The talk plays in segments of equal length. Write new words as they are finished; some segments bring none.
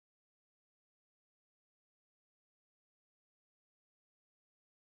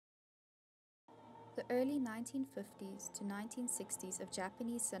The early 1950s to 1960s of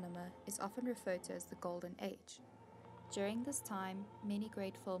Japanese cinema is often referred to as the Golden Age. During this time, many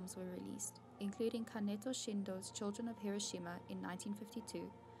great films were released, including Kaneto Shindo's Children of Hiroshima in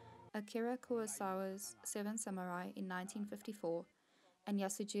 1952, Akira Kurosawa's Seven Samurai in 1954, and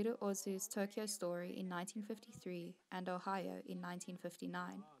Yasujiro Ozu's Tokyo Story in 1953 and Ohayo in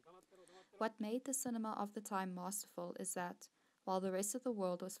 1959. What made the cinema of the time masterful is that, while the rest of the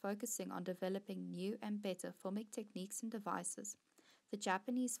world was focusing on developing new and better filmic techniques and devices, the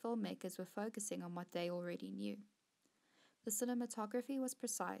Japanese filmmakers were focusing on what they already knew. The cinematography was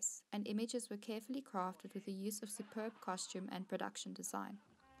precise, and images were carefully crafted with the use of superb costume and production design.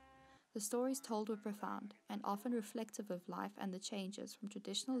 The stories told were profound and often reflective of life and the changes from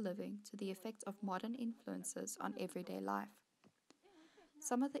traditional living to the effect of modern influences on everyday life.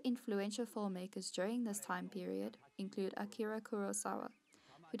 Some of the influential filmmakers during this time period include Akira Kurosawa,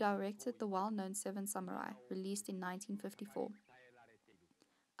 who directed the well-known Seven Samurai, released in 1954.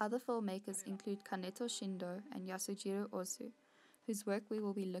 Other filmmakers include Kaneto Shindo and Yasujiro Ozu, whose work we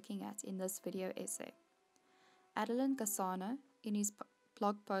will be looking at in this video essay. Adeline Gassano, in his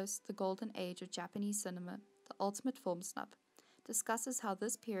blog post The Golden Age of Japanese Cinema, The Ultimate Film Snub, discusses how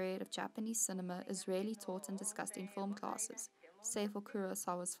this period of Japanese cinema is rarely taught and discussed in film classes, save for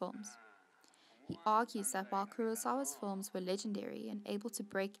Kurosawa's films. He argues that while Kurosawa's films were legendary and able to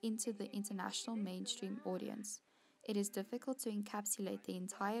break into the international mainstream audience, it is difficult to encapsulate the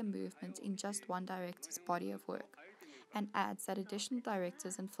entire movement in just one director's body of work, and adds that additional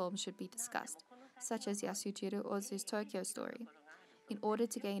directors and films should be discussed, such as Yasujiro Ozu's Tokyo Story, in order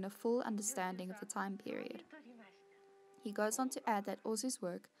to gain a full understanding of the time period. He goes on to add that Ozu's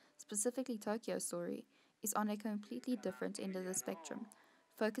work, specifically Tokyo Story, is on a completely different end of the spectrum,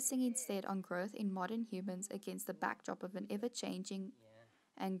 focusing instead on growth in modern humans against the backdrop of an ever-changing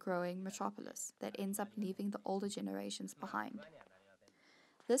and growing metropolis that ends up leaving the older generations behind.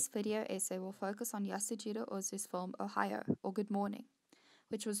 This video essay will focus on Yasujiro Ozu's film Ohayo, or Good Morning,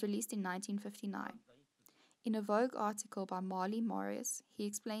 which was released in 1959. In a Vogue article by Marley Morris, he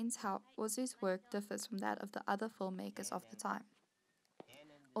explains how Ozu's work differs from that of the other filmmakers of the time.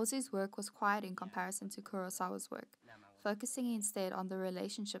 Ozu's work was quiet in comparison to Kurosawa's work, focusing instead on the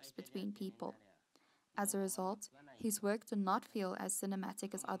relationships between people. As a result, his work did not feel as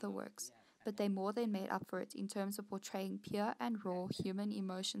cinematic as other works, but they more than made up for it in terms of portraying pure and raw human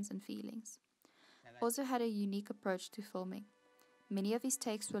emotions and feelings. Ozu had a unique approach to filming. Many of his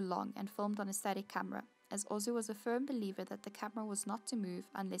takes were long and filmed on a static camera, as Ozu was a firm believer that the camera was not to move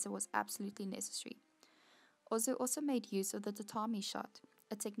unless it was absolutely necessary. Ozu also made use of the tatami shot,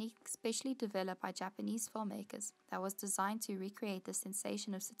 a technique specially developed by Japanese filmmakers that was designed to recreate the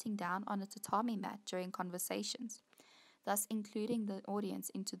sensation of sitting down on a tatami mat during conversations, thus including the audience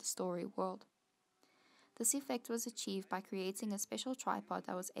into the story world. This effect was achieved by creating a special tripod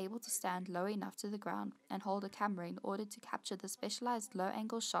that was able to stand low enough to the ground and hold a camera in order to capture the specialized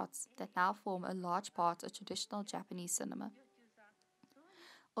low-angle shots that now form a large part of traditional Japanese cinema.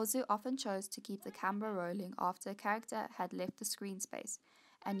 Ozu often chose to keep the camera rolling after a character had left the screen space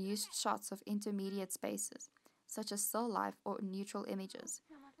and used shots of intermediate spaces, such as still life or neutral images,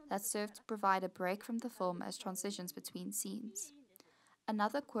 that served to provide a break from the film as transitions between scenes.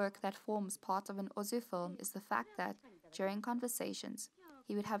 Another quirk that forms part of an Ozu film is the fact that, during conversations,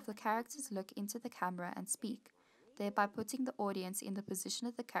 he would have the characters look into the camera and speak, thereby putting the audience in the position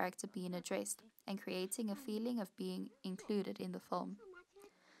of the character being addressed and creating a feeling of being included in the film.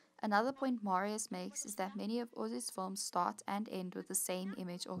 Another point Marius makes is that many of Ozu's films start and end with the same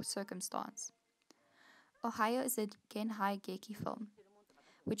image or circumstance. Ohayo is a Genhai Geki film,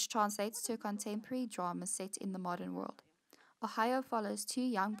 which translates to a contemporary drama set in the modern world. Ohayo follows two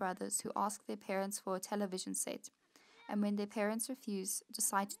young brothers who ask their parents for a television set, and when their parents refuse,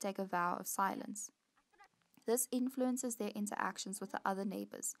 decide to take a vow of silence. This influences their interactions with the other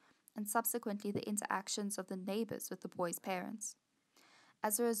neighbors, and subsequently the interactions of the neighbors with the boys' parents.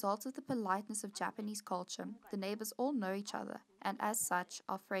 As a result of the politeness of Japanese culture, the neighbors all know each other, and as such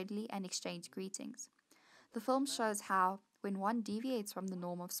are friendly and exchange greetings. The film shows how, when one deviates from the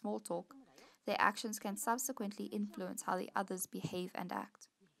norm of small talk, their actions can subsequently influence how the others behave and act.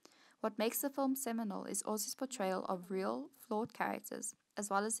 What makes the film seminal is Ozu's portrayal of real, flawed characters, as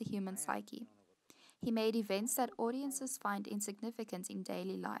well as the human psyche. He made events that audiences find insignificant in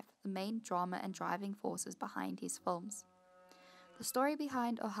daily life the main drama and driving forces behind his films. The story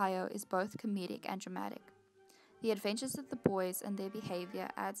behind Ohayo is both comedic and dramatic. The adventures of the boys and their behavior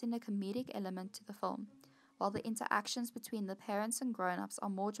adds in a comedic element to the film, while the interactions between the parents and grown-ups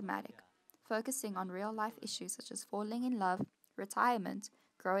are more dramatic, focusing on real-life issues such as falling in love, retirement,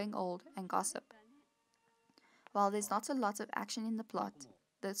 growing old, and gossip. While there's not a lot of action in the plot,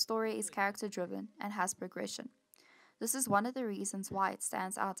 the story is character driven and has progression. This is one of the reasons why it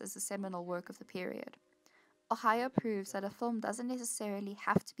stands out as a seminal work of the period. Ohayo proves that a film doesn't necessarily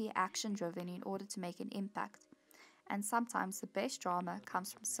have to be action driven in order to make an impact, and sometimes the best drama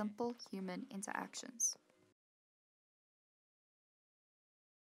comes from simple human interactions.